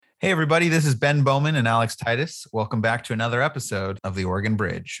Hey, everybody, this is Ben Bowman and Alex Titus. Welcome back to another episode of The Oregon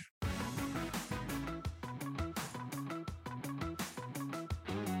Bridge.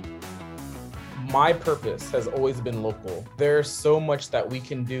 My purpose has always been local. There's so much that we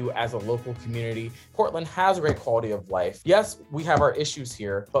can do as a local community. Portland has a great quality of life. Yes, we have our issues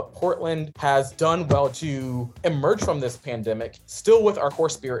here, but Portland has done well to emerge from this pandemic, still with our core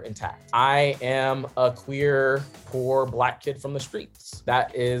spirit intact. I am a queer, poor Black kid from the streets.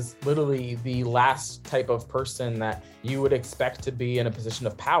 That is literally the last type of person that you would expect to be in a position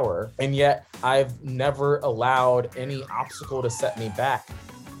of power. And yet I've never allowed any obstacle to set me back.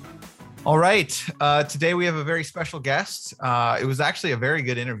 All right. Today we have a very special guest. It was actually a very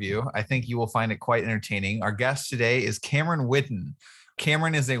good interview. I think you will find it quite entertaining. Our guest today is Cameron Whitten.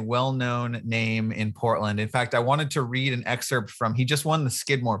 Cameron is a well-known name in Portland. In fact, I wanted to read an excerpt from, he just won the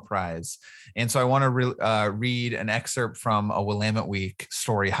Skidmore Prize. And so I want to read an excerpt from a Willamette Week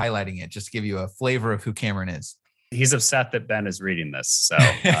story highlighting it, just to give you a flavor of who Cameron is. He's upset that Ben is reading this. So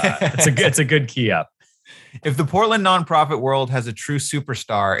it's a good key up. If the Portland nonprofit world has a true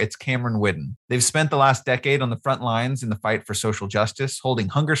superstar, it's Cameron Whitten. They've spent the last decade on the front lines in the fight for social justice, holding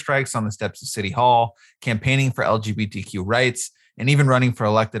hunger strikes on the steps of City Hall, campaigning for LGBTQ rights, and even running for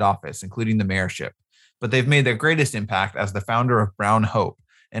elected office, including the mayorship. But they've made their greatest impact as the founder of Brown Hope,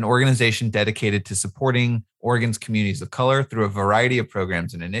 an organization dedicated to supporting Oregon's communities of color through a variety of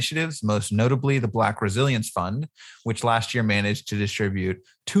programs and initiatives, most notably the Black Resilience Fund, which last year managed to distribute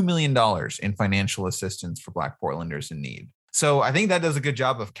 $2 million in financial assistance for Black Portlanders in need. So I think that does a good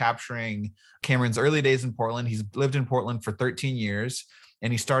job of capturing Cameron's early days in Portland. He's lived in Portland for 13 years,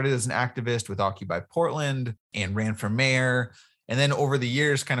 and he started as an activist with Occupy Portland and ran for mayor. And then over the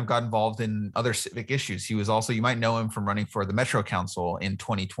years, kind of got involved in other civic issues. He was also, you might know him from running for the Metro Council in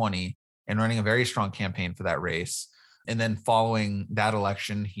 2020 and running a very strong campaign for that race. And then following that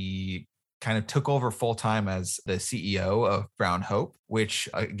election, he kind of took over full time as the CEO of Brown Hope, which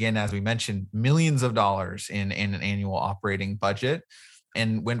again, as we mentioned, millions of dollars in an annual operating budget,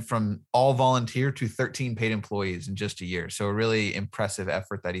 and went from all volunteer to 13 paid employees in just a year. So a really impressive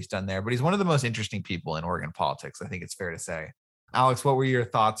effort that he's done there. But he's one of the most interesting people in Oregon politics, I think it's fair to say. Alex, what were your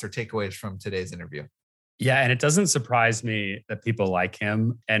thoughts or takeaways from today's interview? Yeah, and it doesn't surprise me that people like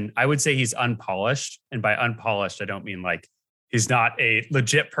him. And I would say he's unpolished. And by unpolished, I don't mean like he's not a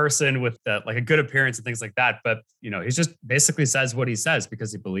legit person with like a good appearance and things like that. But, he just basically says what he says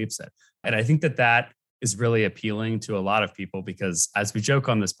because he believes it. And I think that is really appealing to a lot of people because as we joke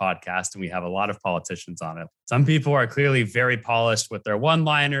on this podcast, and we have a lot of politicians on it, some people are clearly very polished with their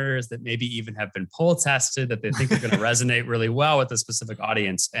one-liners that maybe even have been poll tested that they think are going to resonate really well with a specific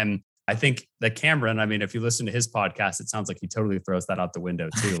audience. And I think that Cameron, if you listen to his podcast, it sounds like he totally throws that out the window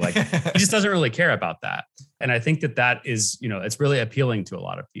too. Like he just doesn't really care about that. And I think that is, it's really appealing to a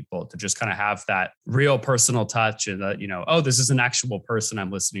lot of people to just kind of have that real personal touch and that, oh, this is an actual person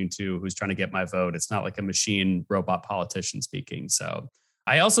I'm listening to who's trying to get my vote. It's not like a machine robot politician speaking. So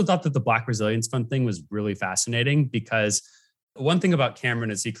I also thought that the Black Resilience Fund thing was really fascinating because one thing about Cameron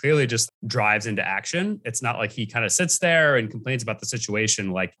is he clearly just drives into action. It's not like he kind of sits there and complains about the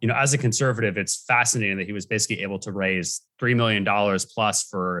situation. Like, as a conservative, it's fascinating that he was basically able to raise $3 million plus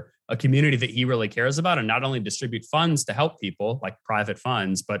for a community that he really cares about and not only distribute funds to help people like private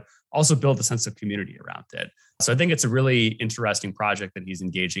funds, but also build a sense of community around it. So I think it's a really interesting project that he's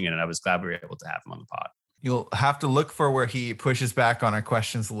engaging in. And I was glad we were able to have him on the pod. You'll have to look for where he pushes back on our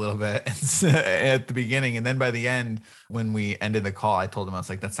questions a little bit at the beginning. And then by the end, when we ended the call, I told him, I was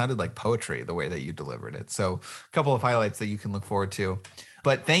like, that sounded like poetry, the way that you delivered it. So a couple of highlights that you can look forward to.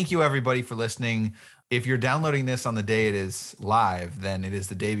 But thank you, everybody, for listening. If you're downloading this on the day it is live, then it is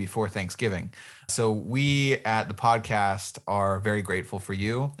the day before Thanksgiving. So we at the podcast are very grateful for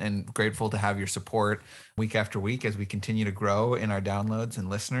you and grateful to have your support week after week as we continue to grow in our downloads and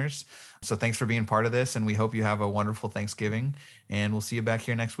listeners. So thanks for being part of this, and we hope you have a wonderful Thanksgiving, and we'll see you back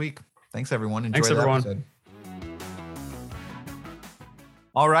here next week. Thanks, everyone. Enjoy the episode.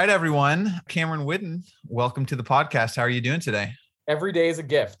 All right, everyone. Cameron Whitten, welcome to the podcast. How are you doing today? Every day is a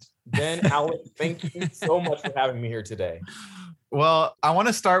gift. Ben, Alex, thank you so much for having me here today. Well, I want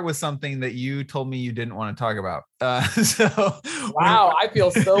to start with something that you told me you didn't want to talk about. Wow, I feel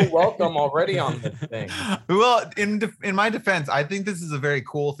so welcome already on this thing. Well, in my defense, I think this is a very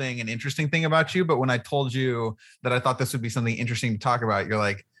cool thing and interesting thing about you. But when I told you that I thought this would be something interesting to talk about, you're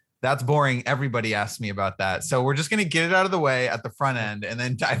like, that's boring. Everybody asks me about that. So we're just going to get it out of the way at the front end and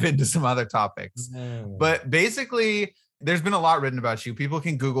then dive into some other topics. But basically, there's been a lot written about you. People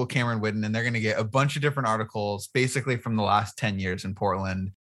can Google Cameron Whitten and they're going to get a bunch of different articles, basically from the last 10 years in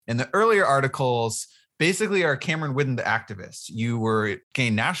Portland. And the earlier articles basically are Cameron Whitten, the activist. You were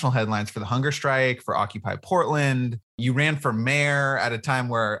gained national headlines for the hunger strike, for Occupy Portland. You ran for mayor at a time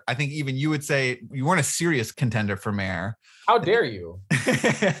where I think even you would say you weren't a serious contender for mayor. How dare you?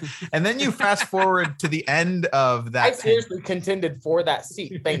 And then you fast forward to the end of that. I seriously contended for that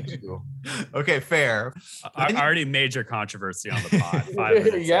seat. Thank you. Okay, fair. Already major controversy on the pod. 5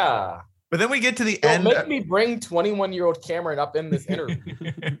 minutes. Yeah. But then we get to the Don't end. make me bring 21-year-old Cameron up in this interview.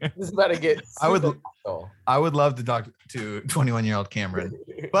 This is about to get I would love to talk to 21-year-old Cameron.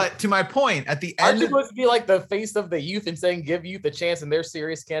 But to my point, at the Aren't end, you supposed to be like the face of the youth and saying give youth a chance and they're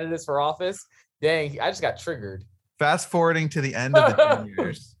serious candidates for office? Dang, I just got triggered. fast forwarding to the end of the 10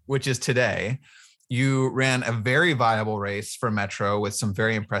 years, which is today, you ran a very viable race for Metro with some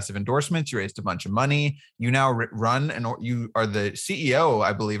very impressive endorsements. You raised a bunch of money. You now run and you are the CEO,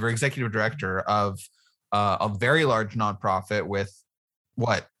 I believe, or executive director of a very large nonprofit with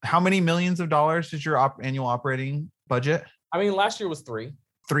what? How many millions of dollars is your annual operating budget? I mean, last year was $3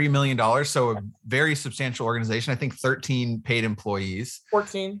 million. So a very substantial organization. I think 13 paid employees.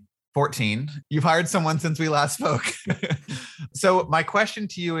 14. You've hired someone since we last spoke. So my question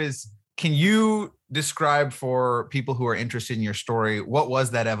to you is, can you describe for people who are interested in your story, what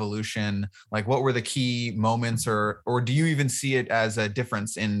was that evolution? Like, what were the key moments, or do you even see it as a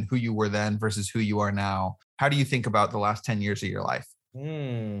difference in who you were then versus who you are now? How do you think about the last 10 years of your life?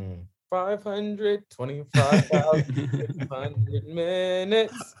 525,600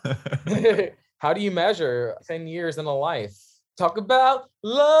 minutes. How do you measure 10 years in a life? Talk about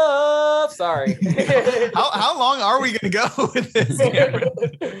love. Sorry. How long are we going to go with this, Cameron?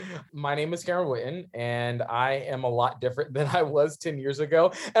 My name is Cameron Whitten, and I am a lot different than I was 10 years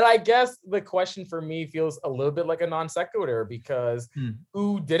ago. And I guess the question for me feels a little bit like a non sequitur, because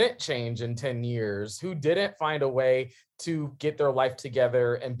who didn't change in 10 years? Who didn't find a way to get their life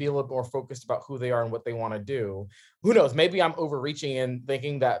together and be a little more focused about who they are and what they want to do? Who knows? Maybe I'm overreaching and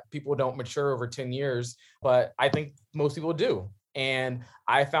thinking that people don't mature over 10 years, but I think most people do. And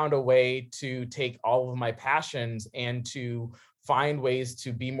I found a way to take all of my passions and to find ways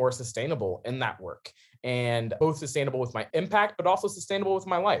to be more sustainable in that work, and both sustainable with my impact, but also sustainable with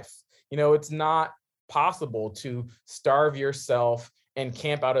my life. You know, it's not possible to starve yourself and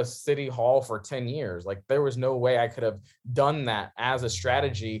camp out of City Hall for 10 years. Like, there was no way I could have done that as a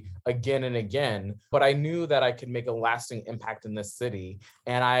strategy again and again, but I knew that I could make a lasting impact in this city.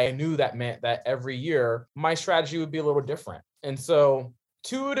 And I knew that meant that every year my strategy would be a little different. And so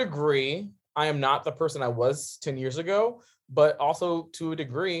to a degree, I am not the person I was 10 years ago, but also to a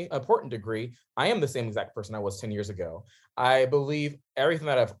degree, important degree, I am the same exact person I was 10 years ago. I believe everything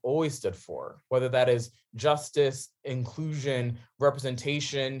that I've always stood for, whether that is justice, inclusion,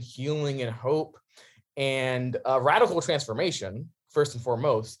 representation, healing, and hope, and radical transformation, first and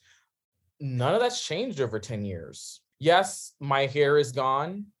foremost, none of that's changed over 10 years. Yes, my hair is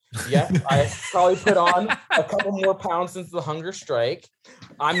gone. Yes, I probably put on a couple more pounds since the hunger strike.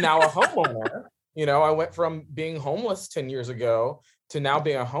 I'm now a homeowner. You know, I went from being homeless 10 years ago to now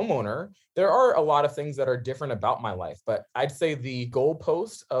being a homeowner. There are a lot of things that are different about my life, but I'd say the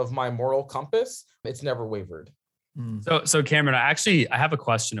goalpost of my moral compass, it's never wavered. So Cameron, I have a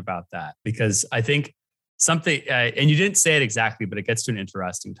question about that, because I think something, and you didn't say it exactly, but it gets to an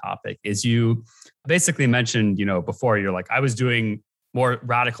interesting topic, is you basically mentioned, you know, before, you're like, I was doing more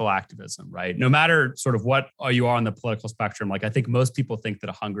radical activism, right? No matter sort of what you are on the political spectrum, like, I think most people think that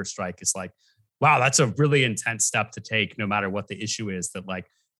a hunger strike is like, wow, that's a really intense step to take, no matter what the issue is, that like,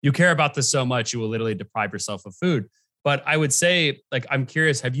 you care about this so much, you will literally deprive yourself of food. But I would say, like, I'm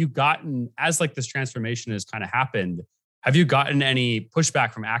curious, have you gotten, as like this transformation has kind of happened, have you gotten any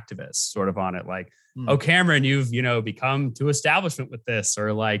pushback from activists sort of on it? Like, oh, Cameron, you've, you know, become too establishment with this,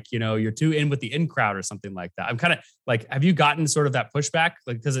 or like, you know, you're too in with the in crowd or something like that. I'm kind of like, have you gotten sort of that pushback?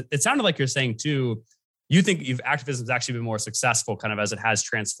 Like, because it sounded like you're saying too, you think activism has actually been more successful kind of as it has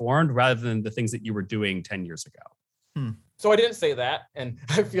transformed, rather than the things that you were doing 10 years ago. So I didn't say that, and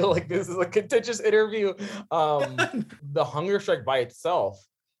I feel like this is a contentious interview. The hunger strike by itself,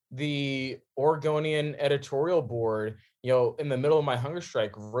 the Oregonian editorial board, you know, in the middle of my hunger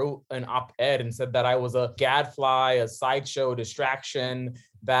strike, wrote an op-ed and said that I was a gadfly, a sideshow, distraction,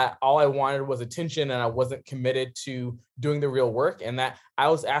 that all I wanted was attention and I wasn't committed to doing the real work, and that I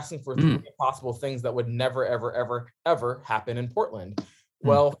was asking for three possible things that would never, ever, ever, ever happen in Portland.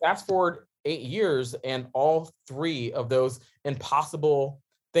 Well, fast forward 8 years, and all three of those impossible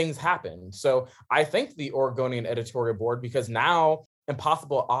things happened. So I thank the Oregonian editorial board, because now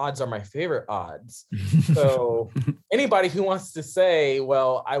impossible odds are my favorite odds. So anybody who wants to say,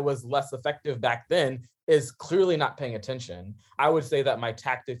 well, I was less effective back then, is clearly not paying attention. I would say that my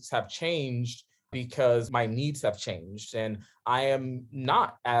tactics have changed because my needs have changed and I am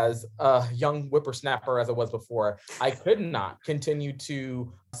not as a young whippersnapper as I was before. I could not continue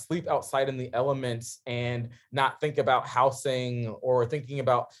to sleep outside in the elements and not think about housing or thinking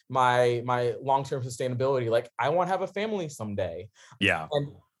about my long-term sustainability. Like, I want to have a family someday. Yeah.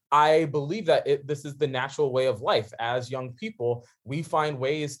 And I believe that this is the natural way of life. As young people, we find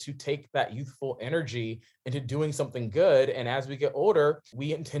ways to take that youthful energy into doing something good. And as we get older,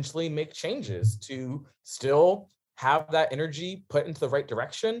 we intentionally make changes to still have that energy put into the right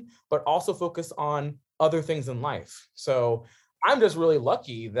direction, but also focus on other things in life. So I'm just really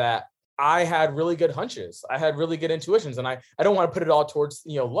lucky that I had really good hunches. I had really good intuitions. And I don't want to put it all towards,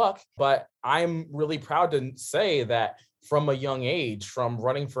 luck, but I'm really proud to say that from a young age, from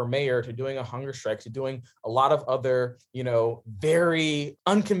running for mayor to doing a hunger strike to doing a lot of other, very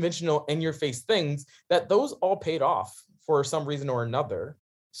unconventional in your face things, that those all paid off for some reason or another.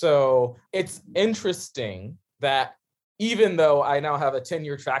 So it's interesting that even though I now have a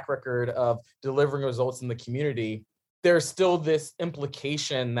 10-year track record of delivering results in the community, there's still this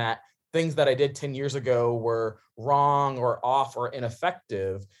implication that things that I did 10 years ago were wrong or off or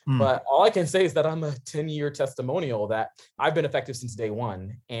ineffective. But all I can say is that I'm a 10-year testimonial that I've been effective since day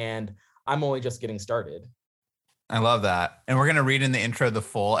one, and I'm only just getting started. I love that. And we're going to read in the intro the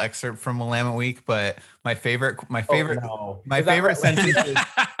full excerpt from Willamette Week, but my favorite sentence is,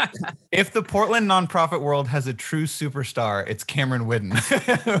 if the Portland nonprofit world has a true superstar, it's Cameron Whitten.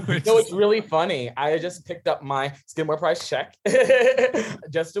 It's really funny. I just picked up my Skidmore Prize check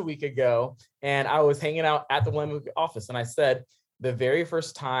just a week ago, and I was hanging out at the Willamette Week office, and I said, the very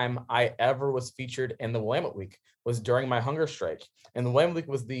first time I ever was featured in the Willamette Week was during my hunger strike. And the Willamette Week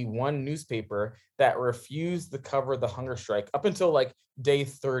was the one newspaper that refused to cover the hunger strike up until like day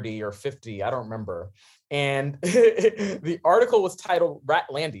 30 or 50, I don't remember. And the article was titled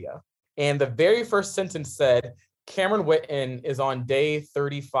Ratlandia. And the very first sentence said, Cameron Whitten is on day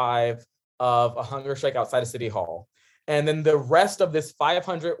 35 of a hunger strike outside of City Hall. And then the rest of this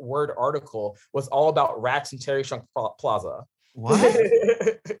 500-word article was all about rats in Terry Shrunk Plaza. What?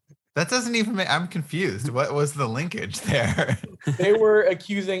 That doesn't even make, I'm confused. What was the linkage there? They were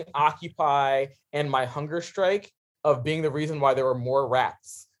accusing Occupy and my hunger strike of being the reason why there were more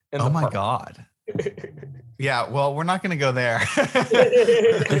rats in the park. God. Yeah, well, we're not going to go there.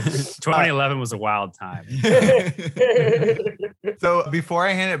 2011 was a wild time. So before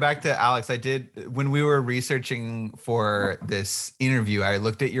I hand it back to Alex, when we were researching for this interview, I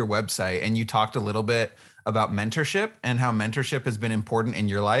looked at your website and you talked a little bit about mentorship and how mentorship has been important in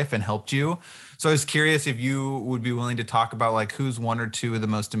your life and helped you. So I was curious if you would be willing to talk about like who's one or two of the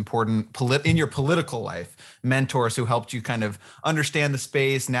most important in your political life mentors who helped you kind of understand the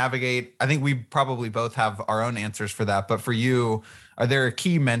space, navigate. I think we probably both have our own answers for that. But for you, are there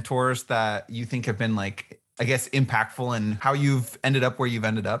key mentors that you think have been like, I guess, impactful in how you've ended up where you've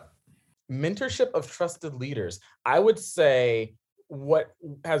ended up? Mentorship of trusted leaders. I would say what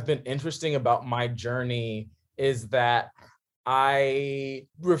has been interesting about my journey is that I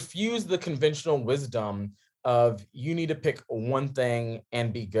refuse the conventional wisdom of you need to pick one thing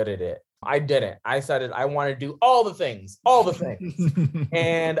and be good at it. I didn't. I decided I want to do all the things.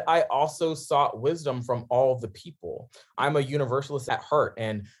 And I also sought wisdom from all of the people. I'm a universalist at heart,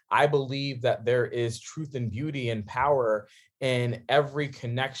 and I believe that there is truth and beauty and power in every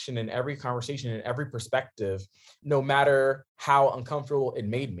connection, in every conversation, in every perspective, no matter how uncomfortable it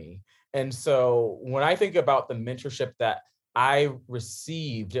made me. And so when I think about the mentorship that I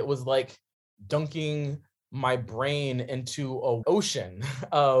received, it was like dunking my brain into an ocean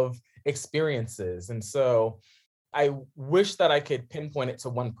of experiences. And so I wish that I could pinpoint it to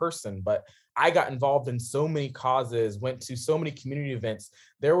one person, but I got involved in so many causes, went to so many community events.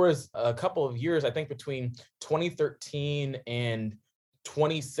 There was a couple of years, I think between 2013 and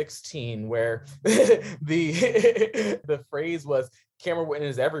 2016, where the phrase was Cameron Whitten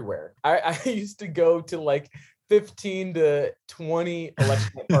is everywhere. I used to go to like 15 to 20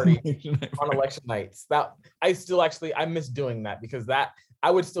 election night parties on election nights. That I miss doing that, because I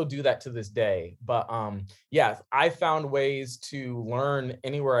would still do that to this day. But yeah, I found ways to learn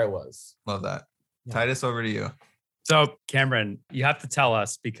anywhere I was. Love that. Yeah. Titus, over to you. So Cameron, you have to tell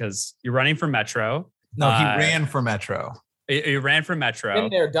us, because you're running for Metro. No, he ran for Metro. You ran for Metro. Been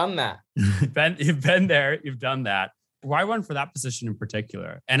there, done that. You've been there, you've done that. Why run for that position in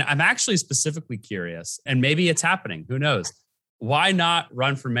particular? And I'm actually specifically curious, and maybe it's happening, who knows? Why not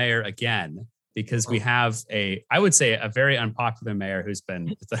run for mayor again? Because we have I would say a very unpopular mayor who's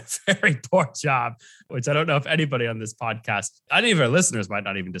been a very poor job, which I don't know if anybody on this podcast, any of our listeners might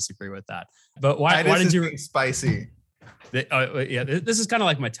not even disagree with that. But why did you spicy? Yeah, this is kind of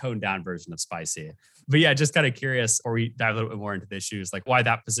like my toned down version of spicy. But yeah, just kind of curious, or we dive a little bit more into the issues, like why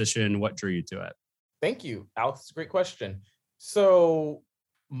that position, what drew you to it? Thank you, Alex. It's a great question. So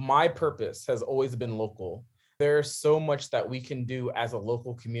my purpose has always been local. There's so much that we can do as a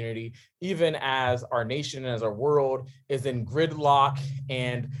local community, even as our nation and as our world is in gridlock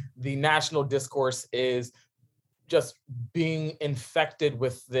and the national discourse is just being infected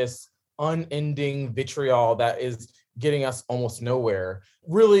with this unending vitriol that is getting us almost nowhere.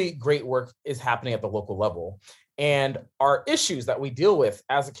 Really great work is happening at the local level. And our issues that we deal with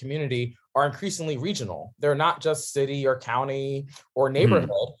as a community are increasingly regional. They're not just city or county or neighborhood.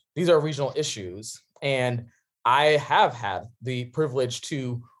 These are regional issues. And I have had the privilege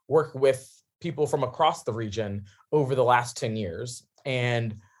to work with people from across the region over the last 10 years.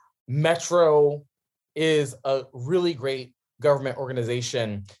 And Metro is a really great government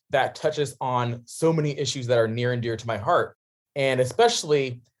organization that touches on so many issues that are near and dear to my heart. And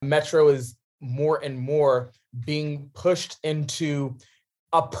especially Metro is more and more being pushed into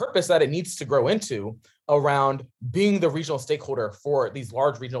a purpose that it needs to grow into around being the regional stakeholder for these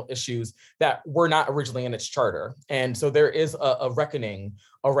large regional issues that were not originally in its charter. And so there is a reckoning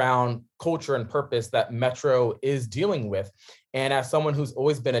around culture and purpose that Metro is dealing with. And as someone who's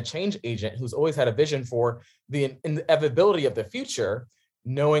always been a change agent, who's always had a vision for the inevitability of the future,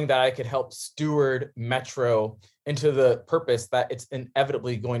 knowing that I could help steward Metro into the purpose that it's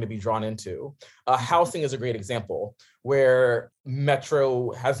inevitably going to be drawn into. Housing is a great example where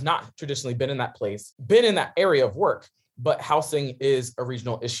Metro has not traditionally been in that place, been in that area of work, but housing is a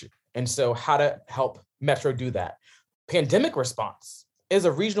regional issue. And so how to help Metro do that? Pandemic response is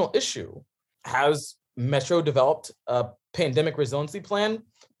a regional issue. Has Metro developed a pandemic resiliency plan?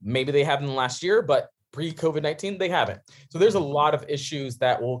 Maybe they have in the last year, but pre-COVID-19, they haven't. So there's a lot of issues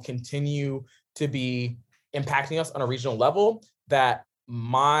that will continue to be impacting us on a regional level that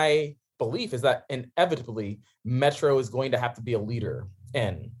my belief is that inevitably Metro is going to have to be a leader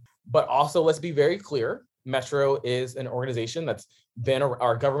in. But also, let's be very clear, Metro is an organization that's been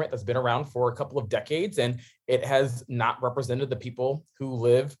our government that's been around for a couple of decades, and it has not represented the people who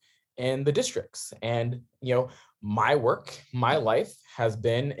live in the districts. And, my work, my life has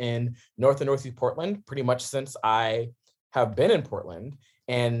been in North and Northeast Portland pretty much since I have been in Portland.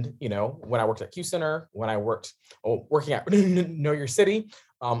 And, when I worked at Q Center, when I working at Know Your City,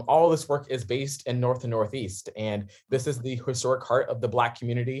 all this work is based in North and Northeast. And this is the historic heart of the Black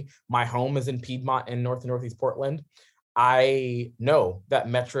community. My home is in Piedmont in North and Northeast Portland. I know that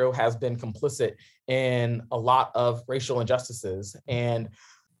Metro has been complicit in a lot of racial injustices. And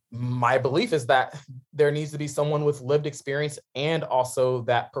my belief is that there needs to be someone with lived experience and also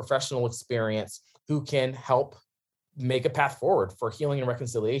that professional experience who can help make a path forward for healing and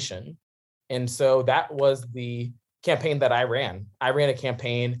reconciliation. And so that was the campaign that I ran. I ran a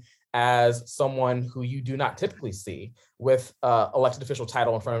campaign as someone who you do not typically see with elected official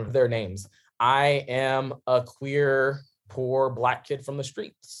title in front of their names. I am a queer, poor Black kid from the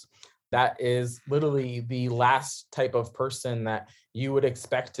streets. That is literally the last type of person that you would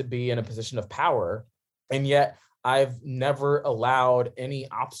expect to be in a position of power. And yet I've never allowed any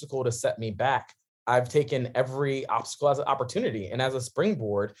obstacle to set me back. I've taken every obstacle as an opportunity and as a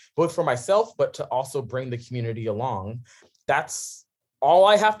springboard, both for myself, but to also bring the community along. That's all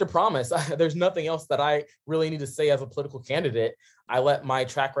I have to promise. There's nothing else that I really need to say as a political candidate. I let my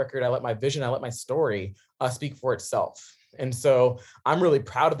track record, I let my vision, I let my story speak for itself. And so I'm really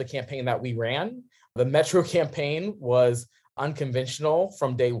proud of the campaign that we ran. The Metro campaign was unconventional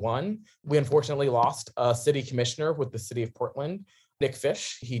from day one. We unfortunately lost a city commissioner with the city of Portland, Nick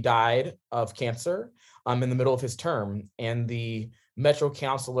Fish. He died of cancer in the middle of his term. And the Metro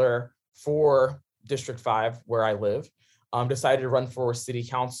councilor for District 5, where I live, decided to run for city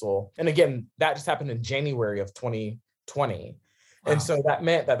council. And again, that just happened in January of 2020. Wow. And so that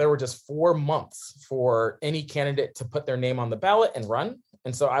meant that there were just 4 months for any candidate to put their name on the ballot and run.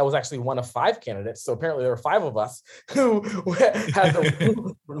 And so I was actually one of 5 candidates. So apparently there were 5 of us who had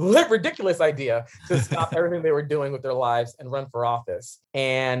the ridiculous idea to stop everything they were doing with their lives and run for office.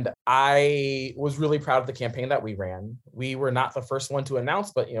 And I was really proud of the campaign that we ran. We were not the first one to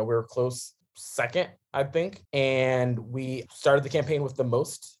announce, but we were close second, I think. And we started the campaign with the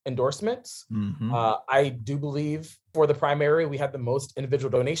most endorsements. Mm-hmm. I do believe for the primary, we had the most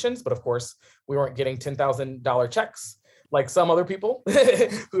individual donations, but of course, we weren't getting $10,000 checks like some other people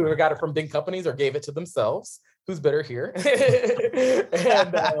who got it from big companies or gave it to themselves. who's better here?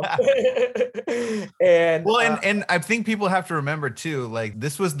 and and I think people have to remember too, like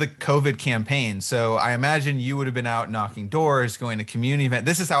this was the COVID campaign. So I imagine you would have been out knocking doors, going to community events.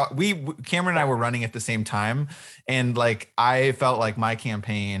 This is how Cameron and I were running at the same time. And like, I felt like my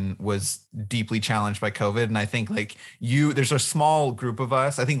campaign was deeply challenged by COVID. And I think like there's a small group of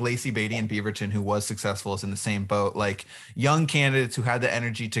us. I think Lacey Beatty in Beaverton, who was successful, is in the same boat. Like young candidates who had the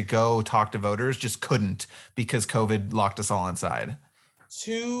energy to go talk to voters just couldn't because COVID locked us all inside.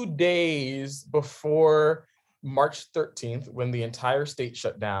 2 days before March 13th, when the entire state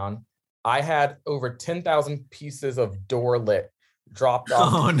shut down, I had over 10,000 pieces of door lit dropped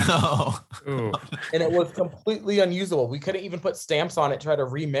off. Oh no. Ooh. And it was completely unusable. We couldn't even put stamps on it, try to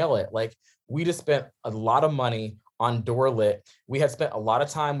remail it. Like, we just spent a lot of money on door lit. We had spent a lot of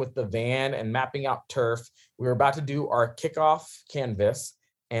time with the van and mapping out turf. We were about to do our kickoff canvas,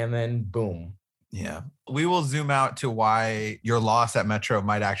 and then boom. Yeah. We will zoom out to why your loss at Metro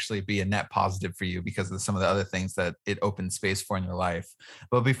might actually be a net positive for you because of some of the other things that it opened space for in your life.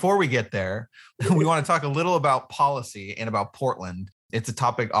 But before we get there, we want to talk a little about policy and about Portland. It's a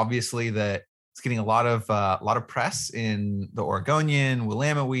topic, obviously, that it's getting a lot of press in the Oregonian,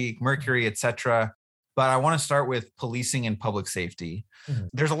 Willamette Week, Mercury, etc. But I want to start with policing and public safety. Mm-hmm.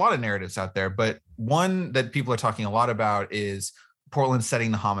 There's a lot of narratives out there, but one that people are talking a lot about is Portland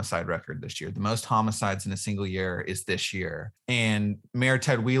setting the homicide record this year. The most homicides in a single year is this year. And Mayor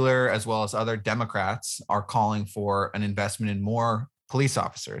Ted Wheeler, as well as other Democrats, are calling for an investment in more police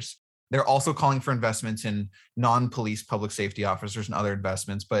officers. They're also calling for investments in non-police public safety officers and other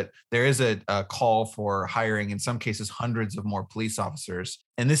investments, but there is a call for hiring, in some cases, hundreds of more police officers.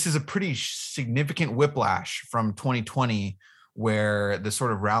 And this is a pretty significant whiplash from 2020, where the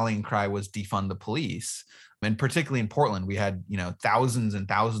sort of rallying cry was defund the police. And particularly in Portland, we had, thousands and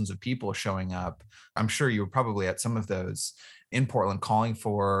thousands of people showing up. I'm sure you were probably at some of those in Portland calling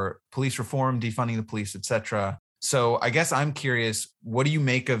for police reform, defunding the police, et cetera. So I guess I'm curious, what do you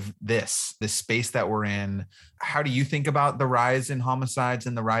make of this space that we're in? How do you think about the rise in homicides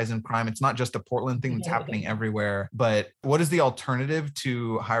and the rise in crime? It's not just a Portland thing that's happening everywhere, but what is the alternative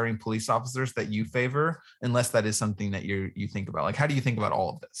to hiring police officers that you favor, unless that is something that you think about? Like, how do you think about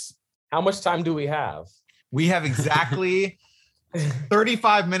all of this? How much time do we have? We have exactly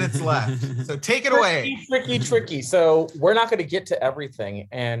 35 minutes left. So take it away. Tricky. So we're not going to get to everything.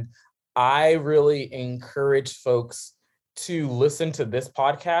 And I really encourage folks to listen to this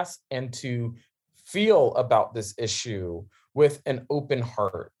podcast and to feel about this issue with an open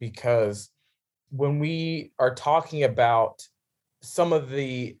heart, because when we are talking about some of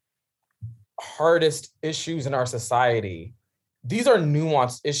the hardest issues in our society, these are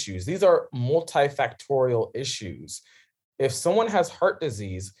nuanced issues. These are multifactorial issues. If someone has heart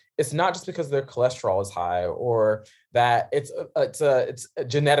disease, it's not just because their cholesterol is high or that it's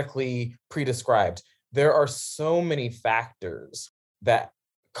genetically predescribed. There are so many factors that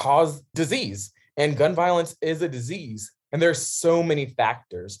cause disease, and gun violence is a disease. And there's so many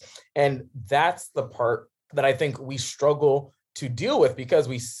factors. And that's the part that I think we struggle to deal with, because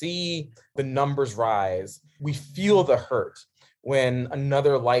we see the numbers rise. We feel the hurt when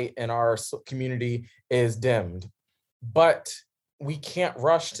another light in our community is dimmed. But we can't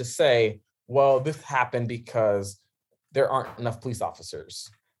rush to say, well, this happened because there aren't enough police officers.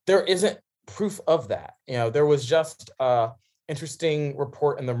 There isn't proof of that. There was just an interesting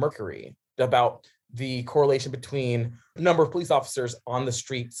report in the Mercury about the correlation between the number of police officers on the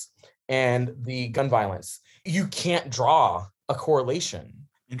streets and the gun violence. You can't draw a correlation.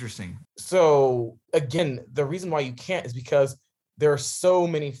 Interesting. So again, the reason why you can't is because there are so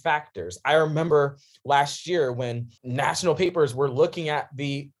many factors. I remember last year when national papers were looking at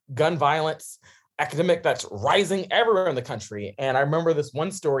the gun violence epidemic that's rising everywhere in the country. And I remember this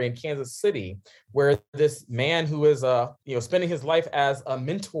one story in Kansas City where this man who was spending his life as a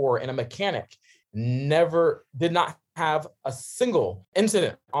mentor and a mechanic did not have a single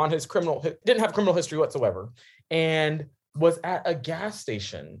incident on his didn't have criminal history whatsoever, and was at a gas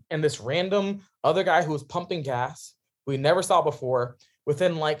station. And this random other guy who was pumping gas, we never saw before,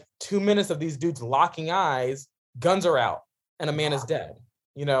 within like 2 minutes of these dudes locking eyes, guns are out and a man is dead.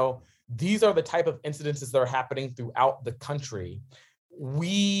 These are the type of incidences that are happening throughout the country.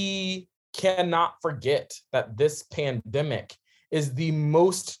 We cannot forget that this pandemic is the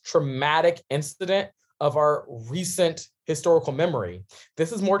most traumatic incident of our recent historical memory.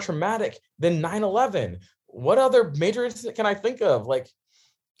 This is more traumatic than 9/11. What other major incident can I think of? Like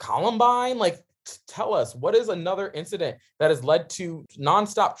Columbine? Tell us, what is another incident that has led to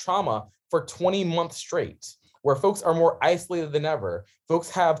nonstop trauma for 20 months straight? where folks are more isolated than ever. Folks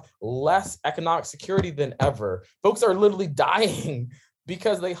have less economic security than ever. Folks are literally dying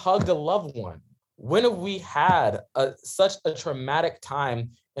because they hugged a loved one. When have we had such a traumatic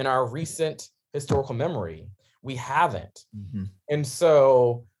time in our recent historical memory? We haven't. Mm-hmm. And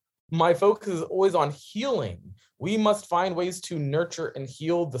so my focus is always on healing. We must find ways to nurture and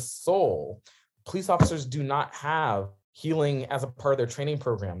heal the soul. Police officers do not have healing as a part of their training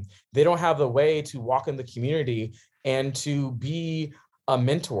program. They don't have the way to walk in the community and to be a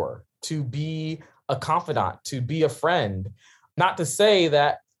mentor, to be a confidant, to be a friend. Not to say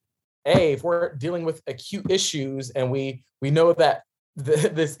that, hey, if we're dealing with acute issues and we know that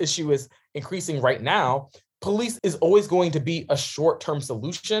this issue is increasing right now, police is always going to be a short-term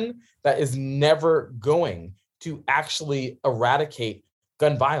solution that is never going to actually eradicate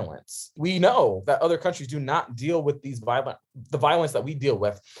gun violence. We know that other countries do not deal with the violence that we deal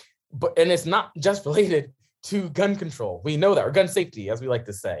with, and it's not just related to gun control. We know that, or gun safety, as we like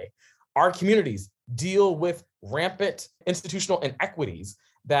to say. Our communities deal with rampant institutional inequities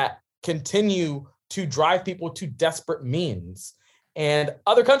that continue to drive people to desperate means. And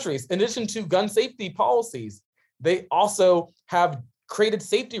other countries, in addition to gun safety policies, they also have created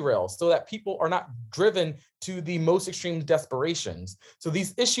safety rails so that people are not driven to the most extreme desperations. So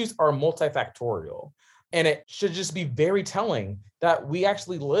these issues are multifactorial. And it should just be very telling that we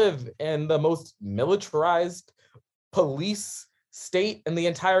actually live in the most militarized police state in the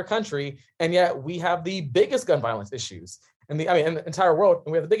entire country. And yet we have the biggest gun violence issues in the entire world.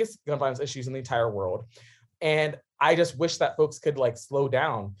 And we have the biggest gun violence issues in the entire world. And I just wish that folks could slow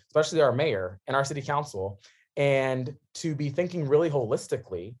down, especially our mayor and our city council, and to be thinking really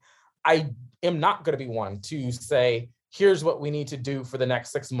holistically. I am not going to be one to say, here's what we need to do for the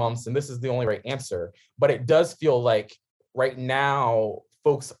next 6 months, and this is the only right answer. But it does feel like right now,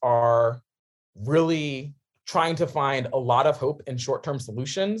 folks are really trying to find a lot of hope in short-term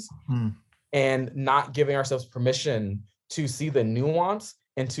solutions and not giving ourselves permission to see the nuance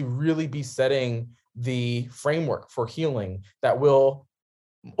and to really be setting the framework for healing that will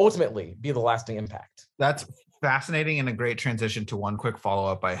ultimately be the lasting impact. That's fascinating and a great transition to one quick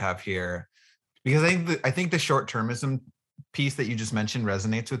follow-up I have here, because I think the short-termism piece that you just mentioned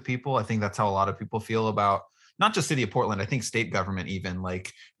resonates with people. I think that's how a lot of people feel about not just city of Portland, I think state government even.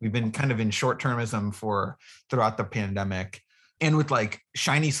 We've been kind of in short-termism throughout the pandemic, and with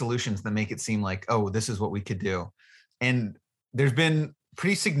shiny solutions that make it seem like, oh, this is what we could do. And there's been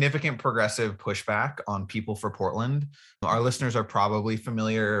pretty significant progressive pushback on People for Portland. Our listeners are probably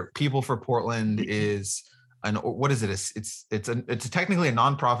familiar. People for Portland is what is it? It's technically a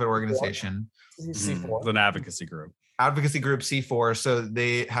nonprofit organization. C4. It's an advocacy group. Advocacy group C4. So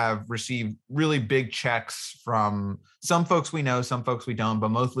they have received really big checks from some folks we know, some folks we don't, but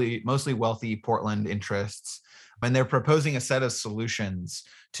mostly wealthy Portland interests. And they're proposing a set of solutions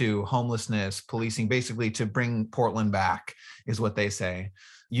to homelessness, policing, basically to bring Portland back, is what they say.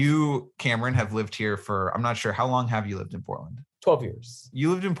 You, Cameron, have lived here for, I'm not sure, how long have you lived in Portland? 12 years. You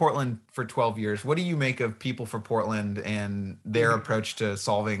lived in Portland for 12 years. What do you make of People for Portland and their approach to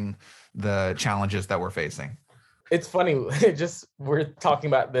solving the challenges that we're facing? It's funny, we're talking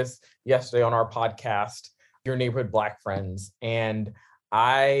about this yesterday on our podcast, Your Neighborhood Black Friends, and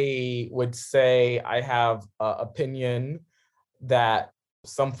I would say I have an opinion that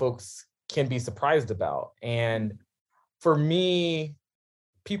some folks can be surprised about. And for me,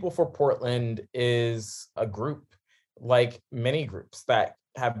 People for Portland is a group, like many groups that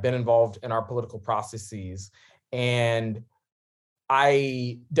have been involved in our political processes. And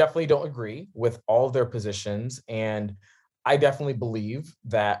I definitely don't agree with all of their positions. And I definitely believe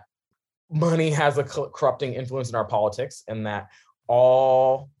that money has a corrupting influence in our politics, and that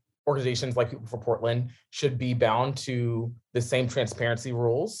all organizations like People for Portland should be bound to the same transparency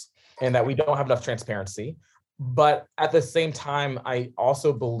rules, and that we don't have enough transparency. But at the same time, I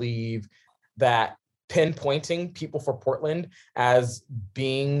also believe that pinpointing People for Portland as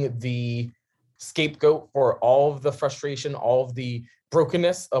being the scapegoat for all of the frustration, all of the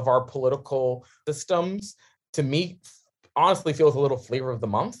brokenness of our political systems, to me, honestly feels a little flavor of the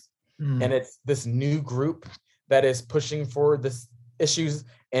month. And it's this new group that is pushing for this issues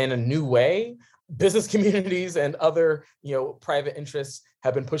in a new way. Business communities and other, private interests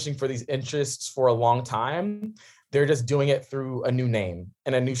have been pushing for these interests for a long time. They're just doing it through a new name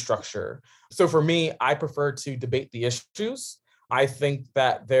and a new structure. So for me, I prefer to debate the issues. I think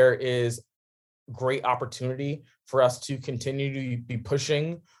that there is great opportunity for us to continue to be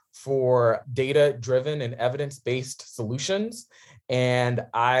pushing for data-driven and evidence-based solutions. And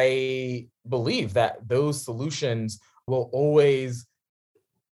I believe that those solutions will always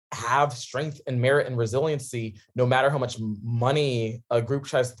have strength and merit and resiliency, no matter how much money a group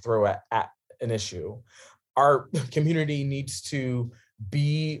tries to throw at an issue. Our community needs to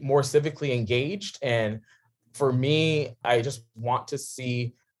be more civically engaged. And for me, I just want to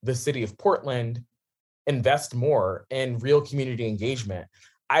see the city of Portland invest more in real community engagement.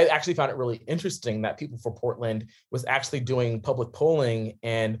 I actually found it really interesting that People for Portland was actually doing public polling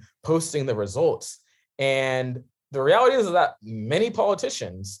and posting the results. And the reality is that many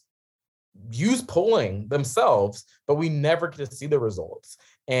politicians use polling themselves, but we never get to see the results.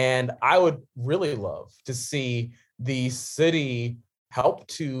 And I would really love to see the city help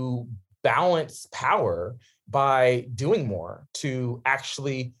to balance power by doing more to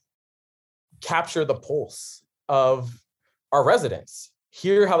actually capture the pulse of our residents,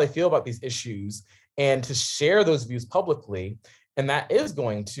 hear how they feel about these issues, and to share those views publicly. And that is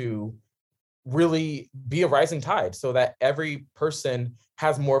going to really be a rising tide so that every person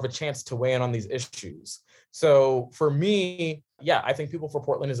has more of a chance to weigh in on these issues. So for me, yeah, I think People for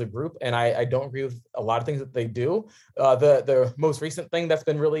Portland is a group, and I don't agree with a lot of things that they do. The most recent thing that's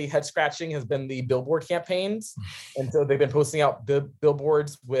been really head scratching has been the billboard campaigns. And so they've been posting out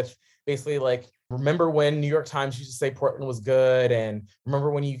billboards with basically like, remember when New York Times used to say Portland was good, and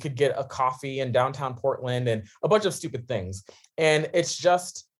remember when you could get a coffee in downtown Portland, and a bunch of stupid things. And it's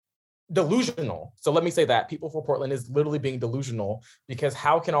just delusional. So let me say that People for Portland is literally being delusional, because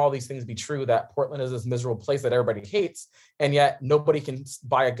how can all these things be true, that Portland is this miserable place that everybody hates, and yet nobody can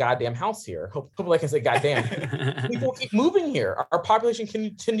buy a goddamn house here? Hopefully I can say goddamn. People keep moving here. Our population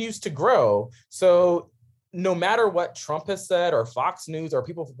continues to grow. So no matter what Trump has said or Fox News or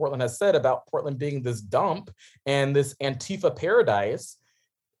People for Portland has said about Portland being this dump and this Antifa paradise,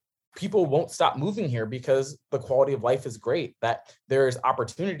 people won't stop moving here because the quality of life is great, that there is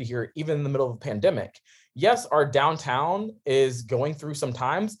opportunity here, even in the middle of a pandemic. Yes, our downtown is going through some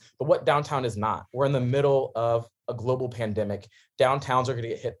times, but what downtown is not? We're in the middle of a global pandemic. Downtowns are going to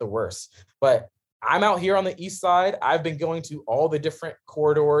get hit the worst. But I'm out here on the east side. I've been going to all the different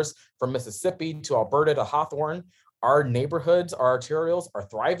corridors from Mississippi to Alberta to Hawthorne. Our neighborhoods, our arterials are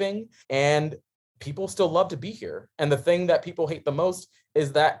thriving, and people still love to be here. And the thing that people hate the most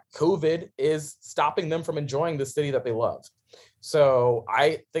is that COVID is stopping them from enjoying the city that they love. So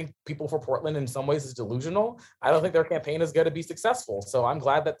I think People for Portland in some ways is delusional. I don't think their campaign is going to be successful. So I'm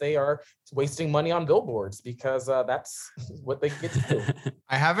glad that they are wasting money on billboards, because that's what they get to do.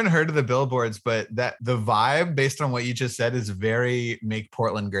 I haven't heard of the billboards, but that the vibe based on what you just said is very make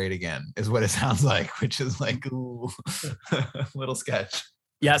Portland great again, is what it sounds like, which is like, ooh, little sketch.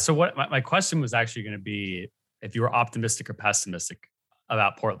 Yeah. So what my question was actually going to be, if you were optimistic or pessimistic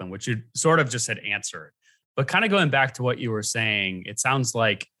about Portland, which you sort of just had answered. But kind of going back to what you were saying, it sounds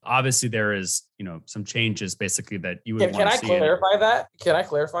like obviously there is, some changes basically that you would want to see. Can I clarify that? Can I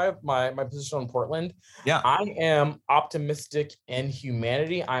clarify my position on Portland? Yeah. I am optimistic in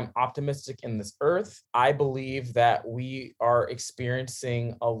humanity. I'm optimistic in this earth. I believe that we are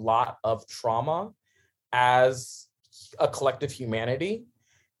experiencing a lot of trauma as a collective humanity.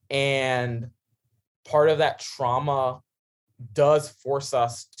 And part of that trauma does force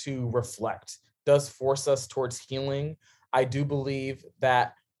us to reflect, does force us towards healing. I do believe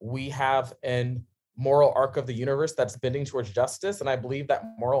that we have an moral arc of the universe that's bending towards justice. And I believe that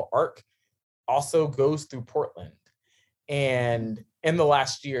moral arc also goes through Portland. And in the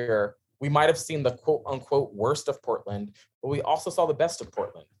last year, we might have seen the quote unquote worst of Portland, but we also saw the best of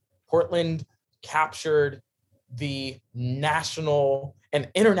Portland. Portland captured the national and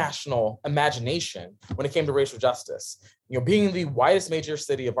international imagination when it came to racial justice, being the whitest major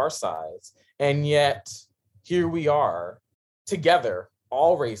city of our size. And yet here we are together,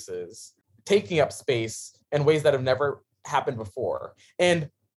 all races, taking up space in ways that have never happened before, and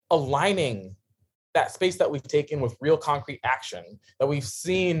aligning that space that we've taken with real concrete action, that we've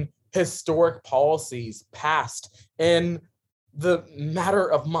seen historic policies passed in the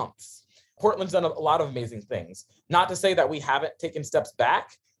matter of months. Portland's done a lot of amazing things. Not to say that we haven't taken steps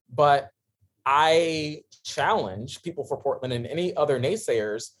back, but I challenge People for Portland and any other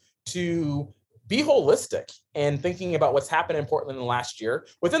naysayers to be holistic and thinking about what's happened in Portland in the last year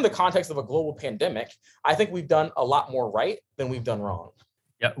within the context of a global pandemic. I think we've done a lot more right than we've done wrong.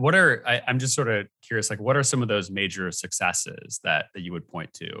 Yeah. I'm just sort of curious, like, what are some of those major successes that you would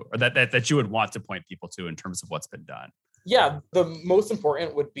point to, or that you would want to point people to in terms of what's been done? Yeah, the most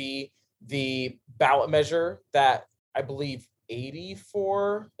important would be the ballot measure that I believe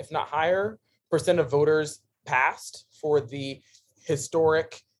 84, if not higher, % of voters passed for the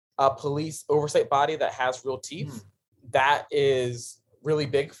historic police oversight body that has real teeth. That is really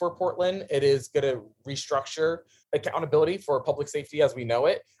big for Portland. It is going to restructure accountability for public safety as we know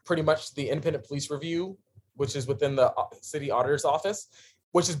it. Pretty much the independent police review, which is within the city auditor's office,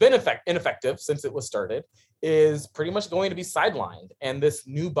 which has been ineffective since it was started, is pretty much going to be sidelined. And this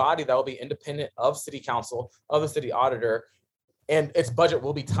new body that will be independent of city council, of the city auditor, and its budget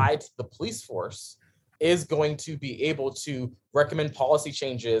will be tied to the police force, is going to be able to recommend policy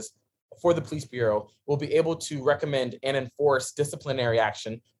changes for the police bureau, will be able to recommend and enforce disciplinary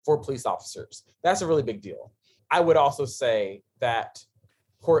action for police officers. That's a really big deal. I would also say that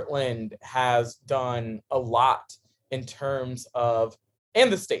Portland has done a lot in terms of,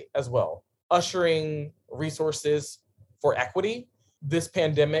 and the state as well, ushering resources for equity. This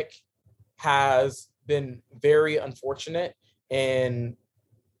pandemic has been very unfortunate in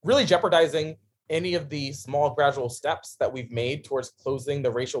really jeopardizing any of the small gradual steps that we've made towards closing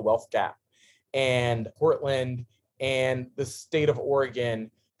the racial wealth gap. And Portland and the state of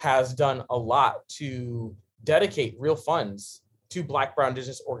Oregon has done a lot to dedicate real funds to Black, Brown,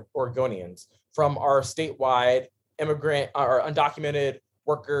 Indigenous Oregonians, from our statewide immigrant or undocumented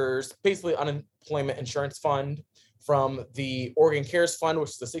workers, basically unemployment insurance fund, from the Oregon Cares Fund, which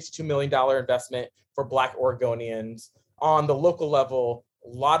is a $62 million investment for Black Oregonians. On the local level, a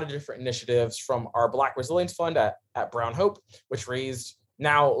lot of different initiatives from our Black Resilience Fund at Brown Hope, which raised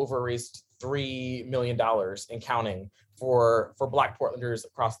 $3 million and counting for Black Portlanders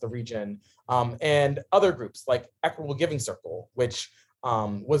across the region, and other groups like Equitable Giving Circle, which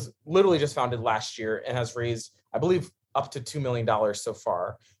was literally just founded last year and has raised, I believe, up to $2 million so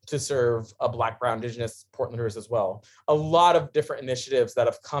far to serve Black, Brown, Indigenous Portlanders as well. A lot of different initiatives that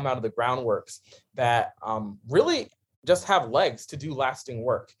have come out of the groundworks that really just have legs to do lasting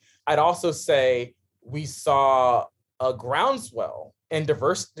work. I'd also say we saw a groundswell in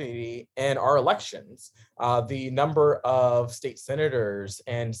diversity in our elections. The number of state senators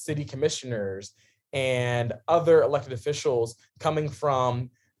and city commissioners and other elected officials coming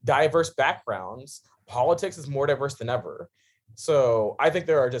from diverse backgrounds. Politics is more diverse than ever. So I think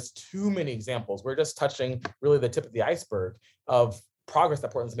there are just too many examples. We're just touching really the tip of the iceberg of progress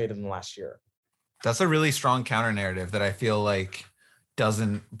that Portland's made in the last year. That's a really strong counter narrative that I feel like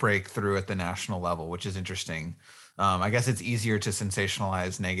doesn't break through at the national level, which is interesting. I guess it's easier to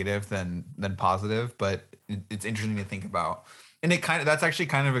sensationalize negative than positive, but it's interesting to think about. And that's actually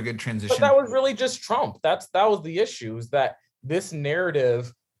kind of a good transition. But that was really just Trump. That was the issue, is that this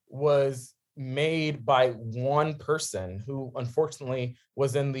narrative was made by one person who unfortunately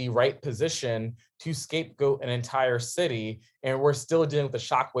was in the right position to scapegoat an entire city. And we're still dealing with the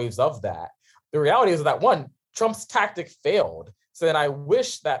shockwaves of that. The reality is that, one, Trump's tactic failed. So then I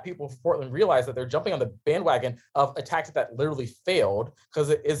wish that people from Portland realize that they're jumping on the bandwagon of a tactic that literally failed, because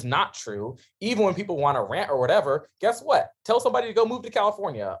it is not true. Even when people want to rant or whatever, guess what? Tell somebody to go move to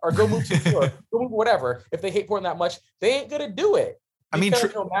California or go move to New York, go move whatever. If they hate Portland that much, they ain't going to do it.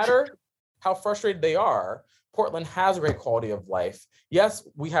 Because no matter how frustrated they are, Portland has a great quality of life. Yes,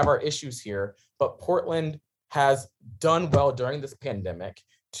 we have our issues here, but Portland has done well during this pandemic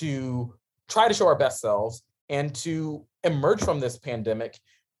to try to show our best selves and to emerge from this pandemic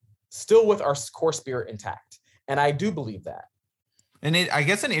still with our core spirit intact. And I do believe that. And I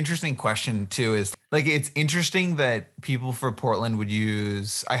guess an interesting question too is, like, it's interesting that people for Portland would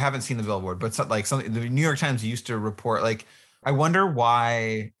use, I haven't seen the billboard, but something the New York Times used to report, like, I wonder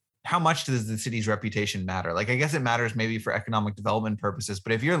how much does the city's reputation matter? Like, I guess it matters maybe for economic development purposes,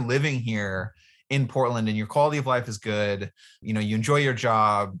 but if you're living here in Portland and your quality of life is good, you enjoy your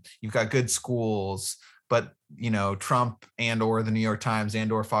job, you've got good schools, but Trump and or the New York Times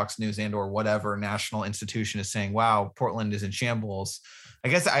and or Fox News and or whatever national institution is saying, wow, Portland is in shambles. I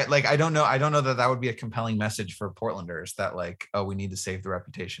guess I don't know that would be a compelling message for Portlanders that, like, oh, we need to save the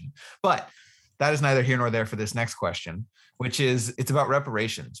reputation. But that is neither here nor there for this next question, which is, it's about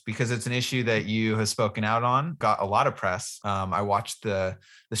reparations, because it's an issue that you have spoken out on, got a lot of press. I watched the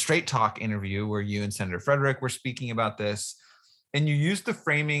Straight Talk interview where you and Senator Frederick were speaking about this. And you used the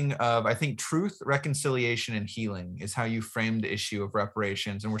framing of, I think, truth, reconciliation, and healing is how you framed the issue of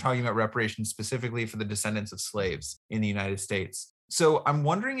reparations. And we're talking about reparations specifically for the descendants of slaves in the United States. So I'm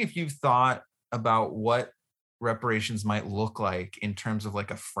wondering if you've thought about what reparations might look like in terms of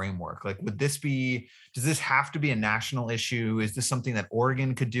like a framework. Like, does this have to be a national issue? Is this something that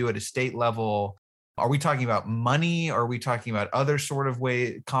Oregon could do at a state level? Are we talking about money? Are we talking about other sort of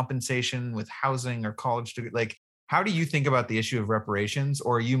compensation with housing or college degree? Like, how do you think about the issue of reparations?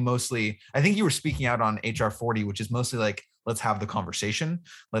 Or are you mostly, I think you were speaking out on HR 40, which is mostly like, let's have the conversation.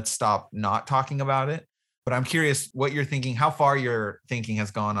 Let's stop not talking about it. But I'm curious what you're thinking, how far your thinking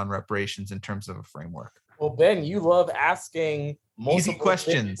has gone on reparations in terms of a framework. Well, Ben, you love asking Easy multiple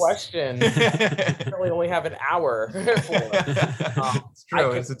questions. questions. We really only have an hour for. It's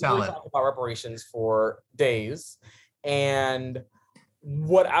true. It's a talent. Talk about reparations for days. And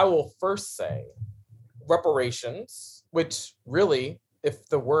what I will first say, reparations, which really, if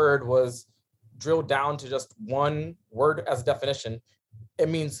the word was drilled down to just one word as a definition, it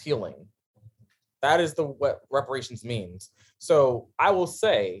means healing. That is what reparations means. So I will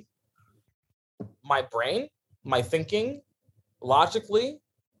say, my brain, my thinking, logically,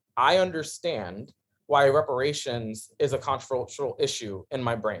 I understand why reparations is a controversial issue in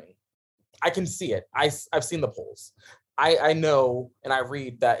my brain. I can see it. I've seen the polls. I know and I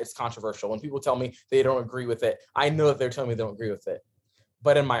read that it's controversial. When people tell me they don't agree with it, I know that they're telling me they don't agree with it.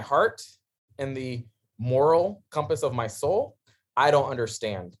 But in my heart, in the moral compass of my soul, I don't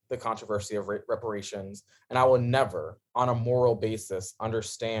understand the controversy of reparations, and I will never, on a moral basis,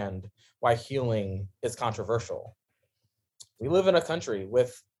 understand why healing is controversial. We live in a country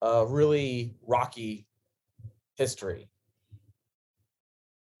with a really rocky history.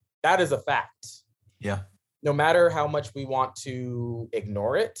 That is a fact. Yeah. No matter how much we want to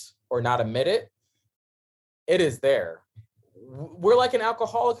ignore it or not admit it, it is there. We're like an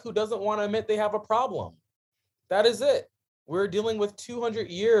alcoholic who doesn't want to admit they have a problem. That is it. We're dealing with 200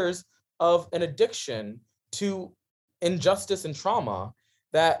 years of an addiction to injustice and trauma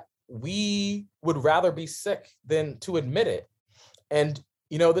that we would rather be sick than to admit it. And,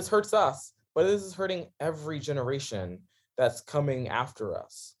 this hurts us, but this is hurting every generation that's coming after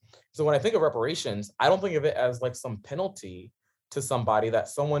us. So when I think of reparations, I don't think of it as like some penalty to somebody that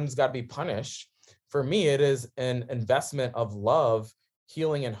someone's got to be punished. For me, it is an investment of love,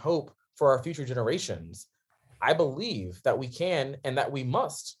 healing, and hope for our future generations. I believe that we can and that we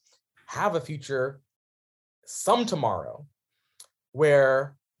must have a future some tomorrow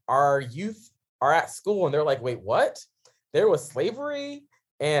where our youth are at school and they're like, wait, what? There was slavery?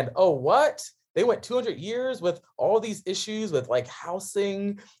 And oh, what? They went 200 years with all these issues with like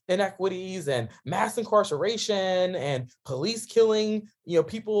housing inequities and mass incarceration and police killing,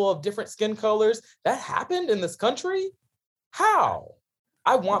 people of different skin colors. That happened in this country? How?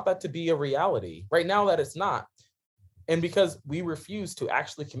 I want that to be a reality. Right now that it's not. And because we refuse to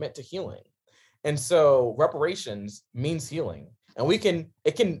actually commit to healing. And so reparations means healing. And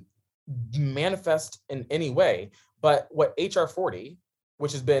it can manifest in any way. But what HR 40,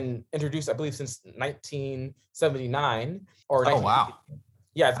 which has been introduced, I believe, since 1979 or oh, wow.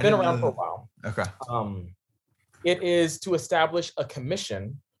 Yeah, it's been around for a while. Okay. It is to establish a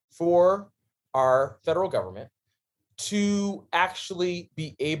commission for our federal government to actually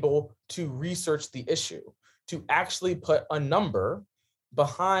be able to research the issue, to actually put a number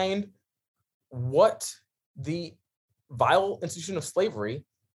behind what the vile institution of slavery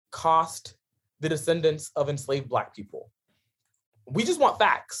cost the descendants of enslaved Black people. We just want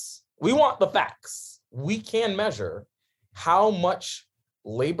facts. We want the facts. We can measure how much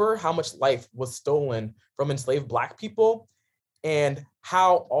labor, how much life was stolen from enslaved Black people, and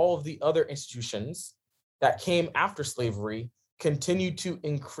how all of the other institutions that came after slavery continued to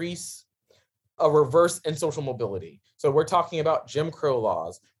increase a reverse in social mobility. So we're talking about Jim Crow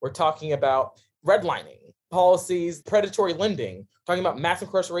laws. We're talking about redlining policies, predatory lending, talking about mass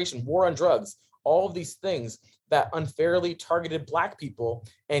incarceration, war on drugs, all of these things that unfairly targeted Black people.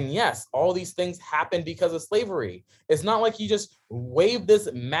 And yes, all these things happened because of slavery. It's not like you just waved this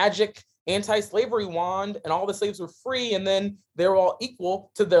magic anti-slavery wand and all the slaves were free and then they're all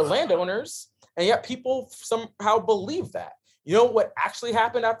equal to their landowners. And yet people somehow believe that. You know what actually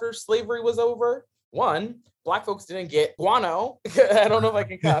happened after slavery was over? One, Black folks didn't get guano. I don't know if I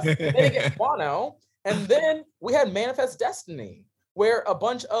can cuss. They didn't get guano. And then we had Manifest Destiny, where a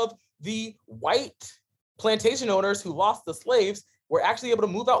bunch of the white plantation owners who lost the slaves were actually able to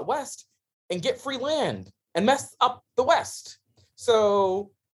move out west and get free land and mess up the West.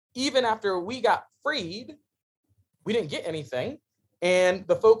 So even after we got freed, we didn't get anything. And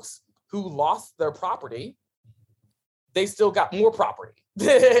the folks who lost their property, they still got more property.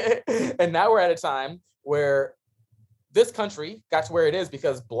 And now we're at a time where this country got to where it is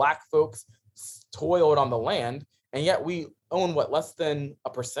because Black folks toiled on the land, and yet we own less than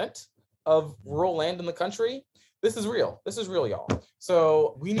 1% of rural land in the country. This is real. This is real, y'all.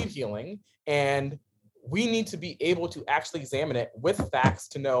 So we need healing, and we need to be able to actually examine it with facts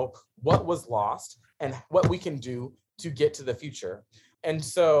to know what was lost and what we can do to get to the future. And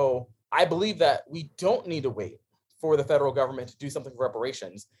so I believe that we don't need to wait for the federal government to do something for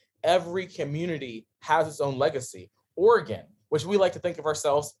reparations. Every community has its own legacy. Oregon, which we like to think of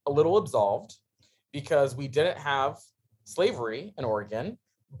ourselves a little absolved because we didn't have slavery in Oregon,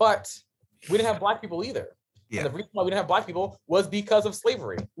 but we didn't have Black people either. Yeah. And the reason why we didn't have Black people was because of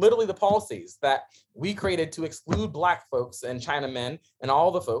slavery. Literally the policies that we created to exclude Black folks and Chinamen and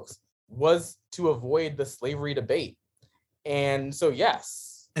all the folks was to avoid the slavery debate. And so,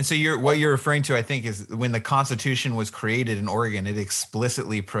 yes. And so what you're referring to, I think, is when the Constitution was created in Oregon, it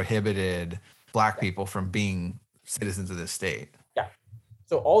explicitly prohibited Black people from being citizens of this state. Yeah.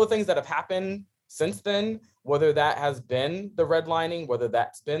 So all the things that have happened since then, whether that has been the redlining, whether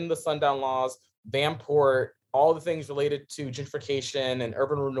that's been the sundown laws, Vanport, all the things related to gentrification and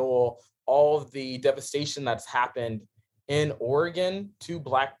urban renewal, all of the devastation that's happened in Oregon to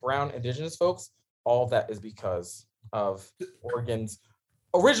Black, brown, indigenous folks, all of that is because of Oregon's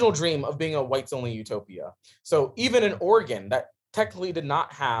original dream of being a whites-only utopia. So even in Oregon, that technically did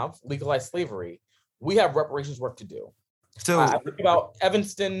not have legalized slavery, we have reparations work to do. So I think about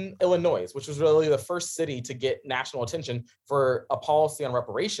Evanston, Illinois, which was really the first city to get national attention for a policy on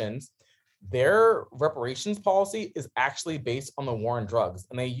reparations. Their reparations policy is actually based on the war on drugs,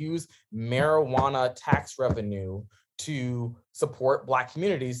 and they use marijuana tax revenue to support Black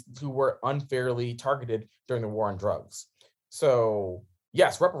communities who were unfairly targeted during the war on drugs. So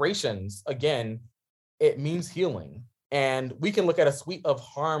yes, reparations, again, it means healing. And we can look at a suite of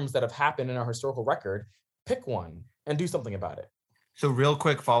harms that have happened in our historical record, pick one and do something about it. So real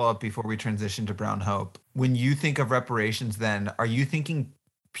quick follow-up before we transition to Brown Hope. When you think of reparations, then are you thinking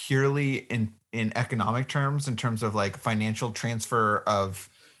purely in economic terms, in terms of like financial transfer of,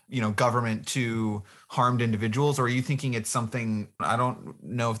 government to harmed individuals? Or are you thinking it's something, I don't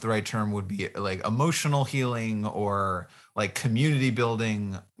know if the right term would be like emotional healing or like community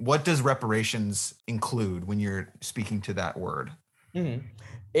building? What does reparations include when you're speaking to that word? Mm-hmm.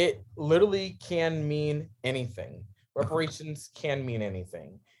 It literally can mean anything. Reparations can mean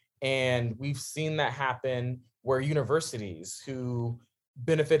anything. And we've seen that happen where universities who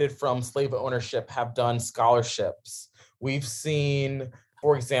benefited from slave ownership have done scholarships. We've seen,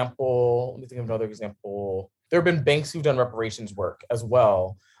 for example, let me think of another example. There have been banks who've done reparations work as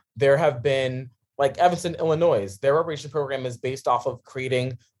well. There have been, like Evanston, Illinois, their reparation program is based off of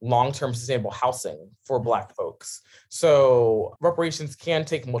creating long-term sustainable housing for Black folks. So reparations can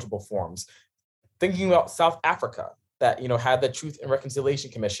take multiple forms. Thinking about South Africa, that had the Truth and Reconciliation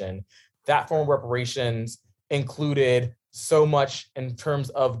Commission, that form of reparations included so much in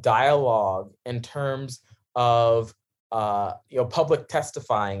terms of dialogue, in terms of public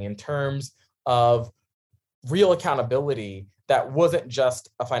testifying, in terms of real accountability that wasn't just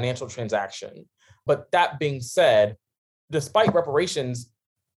a financial transaction. But that being said, despite reparations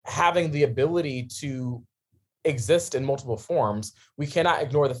having the ability to exist in multiple forms, we cannot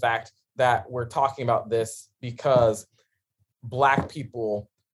ignore the fact that we're talking about this because Black people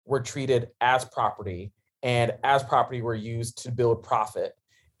were treated as property, and as property were used to build profit.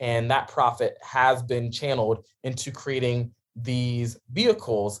 And that profit has been channeled into creating these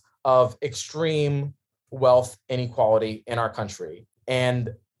vehicles of extreme wealth inequality in our country. And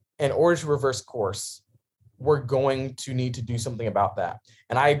in order to reverse course, we're going to need to do something about that.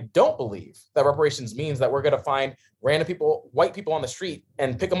 And I don't believe that reparations means that we're going to find random people, white people on the street,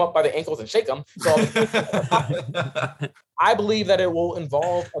 and pick them up by the ankles and shake them. So I believe that it will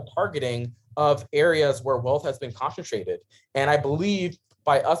involve a targeting of areas where wealth has been concentrated. And I believe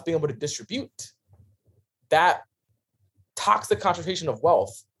by us being able to distribute that toxic concentration of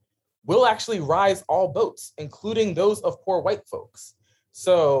wealth will actually rise all boats, including those of poor white folks.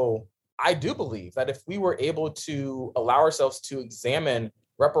 So I do believe that if we were able to allow ourselves to examine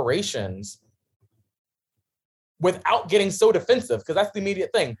reparations without getting so defensive, because that's the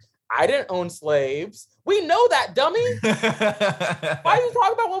immediate thing. I didn't own slaves. We know that, dummy. Why are you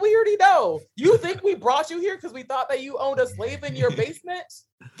talking about what we already know? You think we brought you here because we thought that you owned a slave in your basement?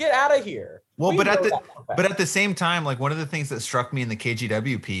 Get out of here. Well, but at the same time, like one of the things that struck me in the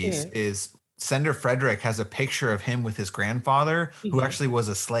KGW piece is Senator Frederick has a picture of him with his grandfather who actually was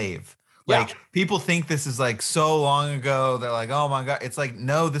a slave. Like people think this is like so long ago. They're like, oh my God. It's like,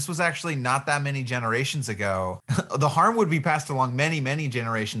 no, this was actually not that many generations ago. The harm would be passed along many, many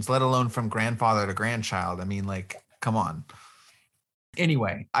generations, let alone from grandfather to grandchild. I mean, like, come on.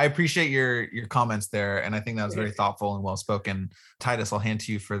 Anyway, I appreciate your comments there. And I think that was very thoughtful and well-spoken. Titus, I'll hand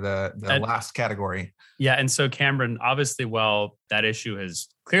to you for the last category. Yeah. And so Cameron, obviously, that issue has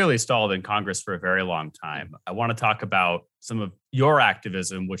clearly stalled in Congress for a very long time. I want to talk about some of your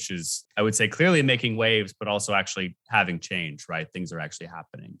activism, which is, I would say, clearly making waves, but also actually having change, right? Things are actually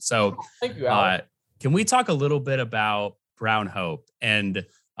happening. So thank you, Alex. Can we talk a little bit about Brown Hope? And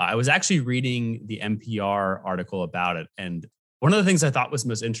I was actually reading the NPR article about it. And one of the things I thought was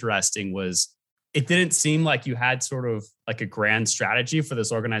most interesting was it didn't seem like you had sort of like a grand strategy for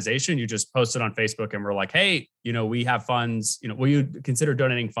this organization. You just posted on Facebook and were like, hey, we have funds, will you consider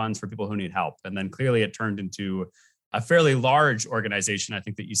donating funds for people who need help? And then clearly it turned into a fairly large organization. I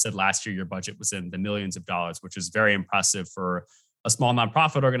think that you said last year your budget was in the millions of dollars, which is very impressive for a small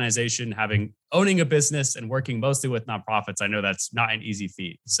nonprofit organization, owning a business and working mostly with nonprofits. I know that's not an easy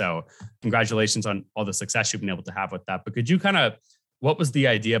feat. So congratulations on all the success you've been able to have with that. But could you what was the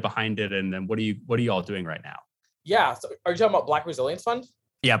idea behind it? And then what are you all doing right now? Yeah. So are you talking about Black Resilience Fund?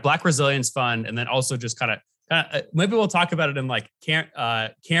 Yeah. Black Resilience Fund. And then also just maybe we'll talk about it in like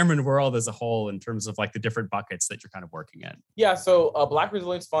Cameron world as a whole in terms of like the different buckets that you're kind of working in. Yeah. So Black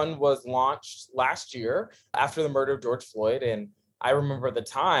Resilience Fund was launched last year after the murder of George Floyd. And I remember at the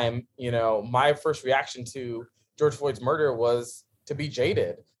time, my first reaction to George Floyd's murder was to be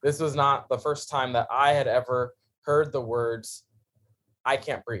jaded. This was not the first time that I had ever heard the words, I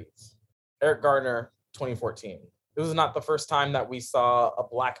can't breathe. Eric Gardner, 2014. This was not the first time that we saw a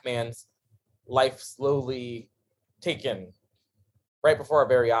Black man's life slowly taken right before our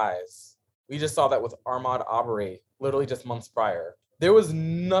very eyes. We just saw that with Ahmaud Arbery, literally just months prior. There was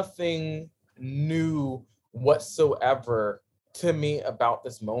nothing new whatsoever to me about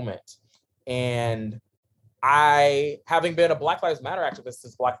this moment. And I, having been a Black Lives Matter activist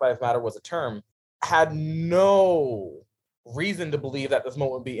since Black Lives Matter was a term, had no reason to believe that this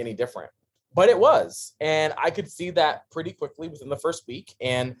moment would be any different, but it was. And I could see that pretty quickly within the first week.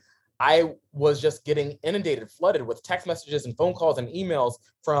 And I was just getting inundated, flooded with text messages and phone calls and emails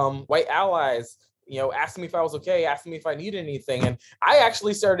from white allies, asking me if I was okay, asking me if I needed anything. And I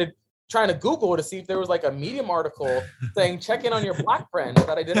actually started trying to Google to see if there was like a Medium article saying, check in on your Black friends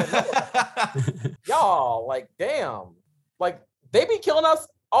that I didn't know. Y'all, like, damn, like they be killing us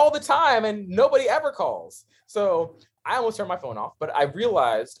all the time and nobody ever calls. So I almost turned my phone off, but I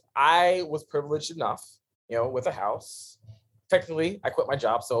realized I was privileged enough, with a house. Technically, I quit my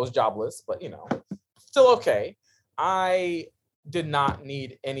job, so I was jobless, but, still okay. I did not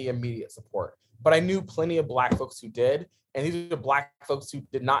need any immediate support, but I knew plenty of Black folks who did. And these are Black folks who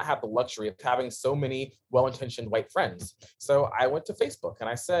did not have the luxury of having so many well-intentioned white friends. So I went to Facebook and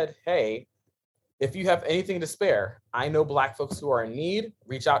I said, hey, if you have anything to spare, I know Black folks who are in need,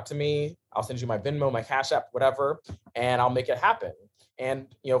 reach out to me. I'll send you my Venmo, my Cash App, whatever, and I'll make it happen. And,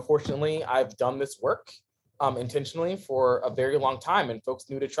 fortunately, I've done this work intentionally for a very long time, and folks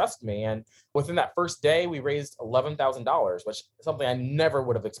knew to trust me. And within that first day, we raised $11,000, which is something I never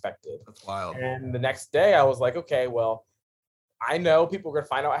would have expected. That's wild. And the next day I was like, okay, well, I know people are going to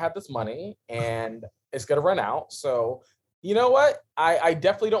find out I have this money and it's going to run out. So you know what? I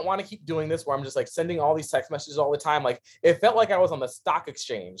definitely don't want to keep doing this where I'm just like sending all these text messages all the time. Like it felt like I was on the stock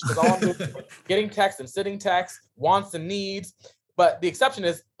exchange because all I'm doing is getting texts and sitting texts, wants and needs. But the exception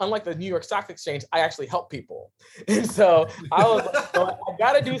is, unlike the New York Stock Exchange, I actually help people. And so I was like, so I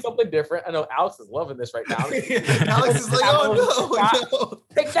got to do something different. I know Alex is loving this right now. Alex is like, oh no.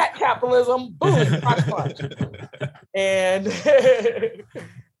 Take that, capitalism. Boom. Punch. And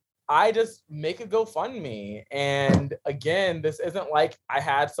I just make a GoFundMe. And again, this isn't like I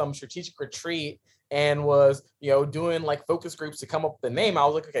had some strategic retreat and was, doing like focus groups to come up with the name. I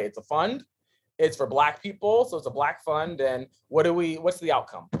was like, okay, it's a fund. It's for Black people. So it's a Black fund. And what's the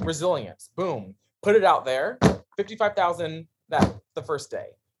outcome? Resilience. Boom. Put it out there. 55,000 the first day.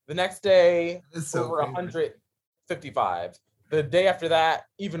 The next day, so over 155. The day after that,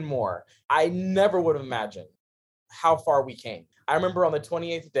 even more. I never would have imagined how far we came. I remember on the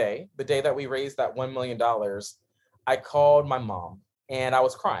 28th day, the day that we raised that $1 million, I called my mom and I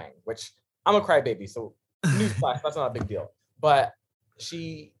was crying, which I'm a crybaby. So newsflash, that's not a big deal. But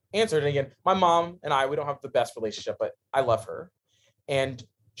she answered. And again, my mom and we don't have the best relationship, but I love her. And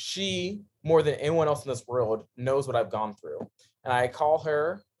she, more than anyone else in this world, knows what I've gone through. And I call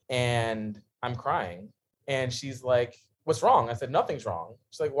her and I'm crying. And she's like, what's wrong? I said, nothing's wrong.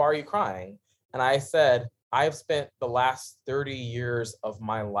 She's like, why are you crying? And I said, I've spent the last 30 years of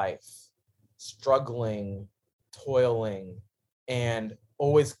my life struggling, toiling, and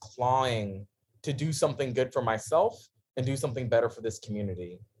always clawing to do something good for myself and do something better for this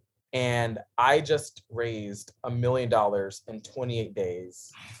community. And I just raised $1 million in 28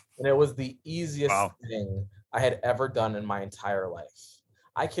 days. And it was the easiest thing I had ever done in my entire life.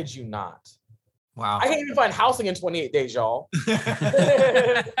 I kid you not. Wow. I can't even find housing in 28 days, y'all.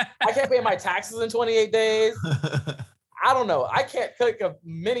 I can't pay my taxes in 28 days. I don't know. I can't think of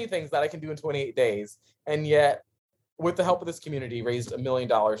many things that I can do in 28 days. And yet, with the help of this community, raised $1 million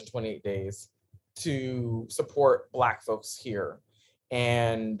in 28 days to support Black folks here.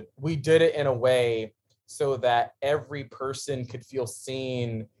 And we did it in a way so that every person could feel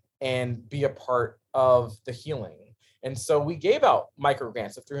seen and be a part of the healing. And so we gave out micro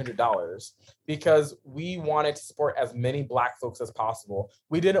grants of $300 because we wanted to support as many Black folks as possible.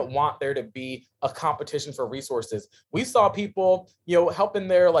 We didn't want there to be a competition for resources. We saw people, helping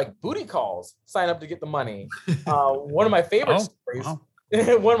their like booty calls sign up to get the money. One of my favorite stories. Wow.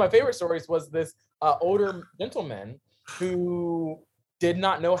 One of my favorite stories was this older gentleman who did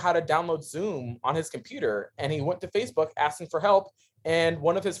not know how to download Zoom on his computer, and he went to Facebook asking for help. And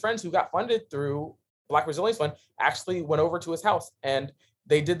one of his friends who got funded through Black Resilience Fund actually went over to his house and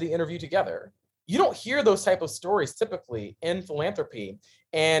they did the interview together. You don't hear those type of stories typically in philanthropy.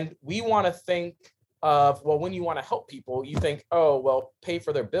 And we want to think of, well, when you want to help people, you think, oh, well, pay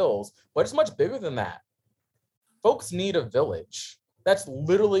for their bills. But it's much bigger than that. Folks need a village. That's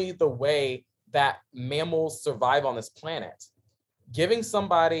literally the way that mammals survive on this planet. Giving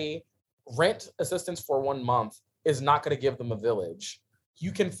somebody rent assistance for 1 month is not going to give them a village.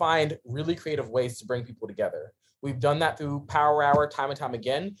 You can find really creative ways to bring people together. We've done that through Power Hour time and time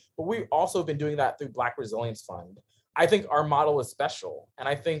again, but we've also been doing that through Black Resilience Fund. I think our model is special, and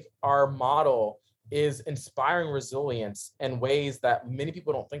I think our model is inspiring resilience in ways that many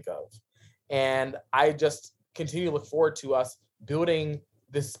people don't think of. And I just continue to look forward to us building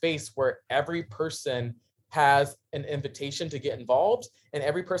this space where every person has an invitation to get involved and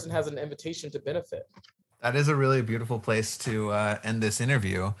every person has an invitation to benefit. That is a really beautiful place to end this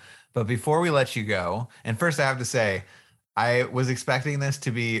interview. But before we let you go, and first I have to say, I was expecting this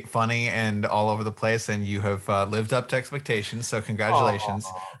to be funny and all over the place, and you have lived up to expectations. So congratulations.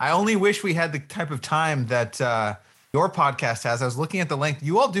 Aww. I only wish we had the type of time that your podcast has. I was looking at the length.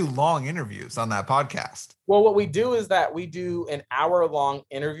 You all do long interviews on that podcast. Well, what we do is that we do an hour-long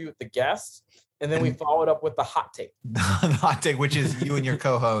interview with the guests, and then we follow it up with the hot take. The hot take, which is you and your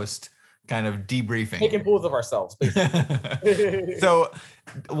co-host kind of debriefing. Making fools of ourselves, basically. So,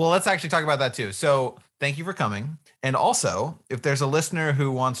 well, let's actually talk about that too. So thank you for coming. And also, if there's a listener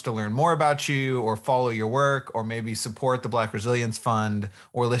who wants to learn more about you or follow your work or maybe support the Black Resilience Fund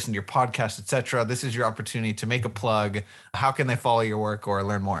or listen to your podcast, etc., this is your opportunity to make a plug. How can they follow your work or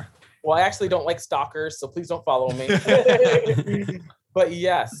learn more? Well, I actually don't like stalkers, so please don't follow me. But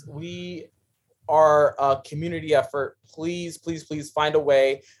yes, we are a community effort. Please, please, please find a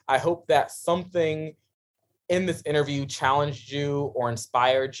way. I hope that something in this interview challenged you or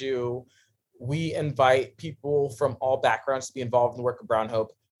inspired you. We invite people from all backgrounds to be involved in the work of Brown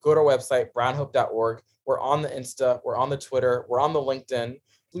Hope. Go to our website, brownhope.org. We're on the Insta, we're on the Twitter, we're on the LinkedIn.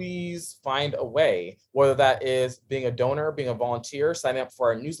 Please find a way, whether that is being a donor, being a volunteer, signing up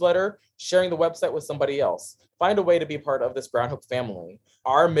for our newsletter, sharing the website with somebody else. Find a way to be part of this Brown Hope family.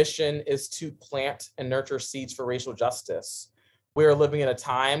 Our mission is to plant and nurture seeds for racial justice. We're living in a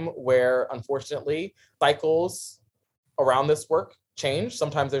time where, unfortunately, cycles around this work change.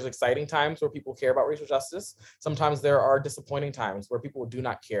 Sometimes there's exciting times where people care about racial justice. Sometimes there are disappointing times where people do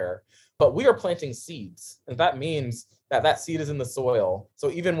not care. But we are planting seeds, and that means that that seed is in the soil. So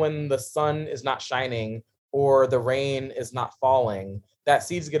even when the sun is not shining or the rain is not falling, that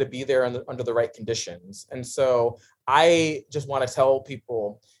seed is going to be there under the right conditions. And so I just want to tell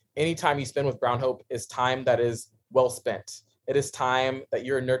people, any time you spend with Brown Hope is time that is well spent. It is time that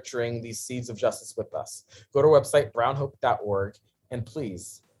you're nurturing these seeds of justice with us. Go to our website, brownhope.org, and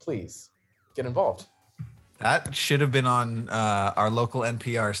please, please get involved. That should have been on our local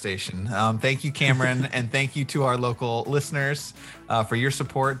NPR station. Thank you, Cameron, and thank you to our local listeners for your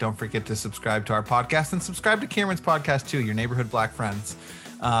support. Don't forget to subscribe to our podcast and subscribe to Cameron's podcast too, Your Neighborhood Black Friends.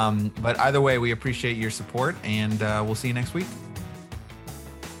 But either way, we appreciate your support, and we'll see you next week.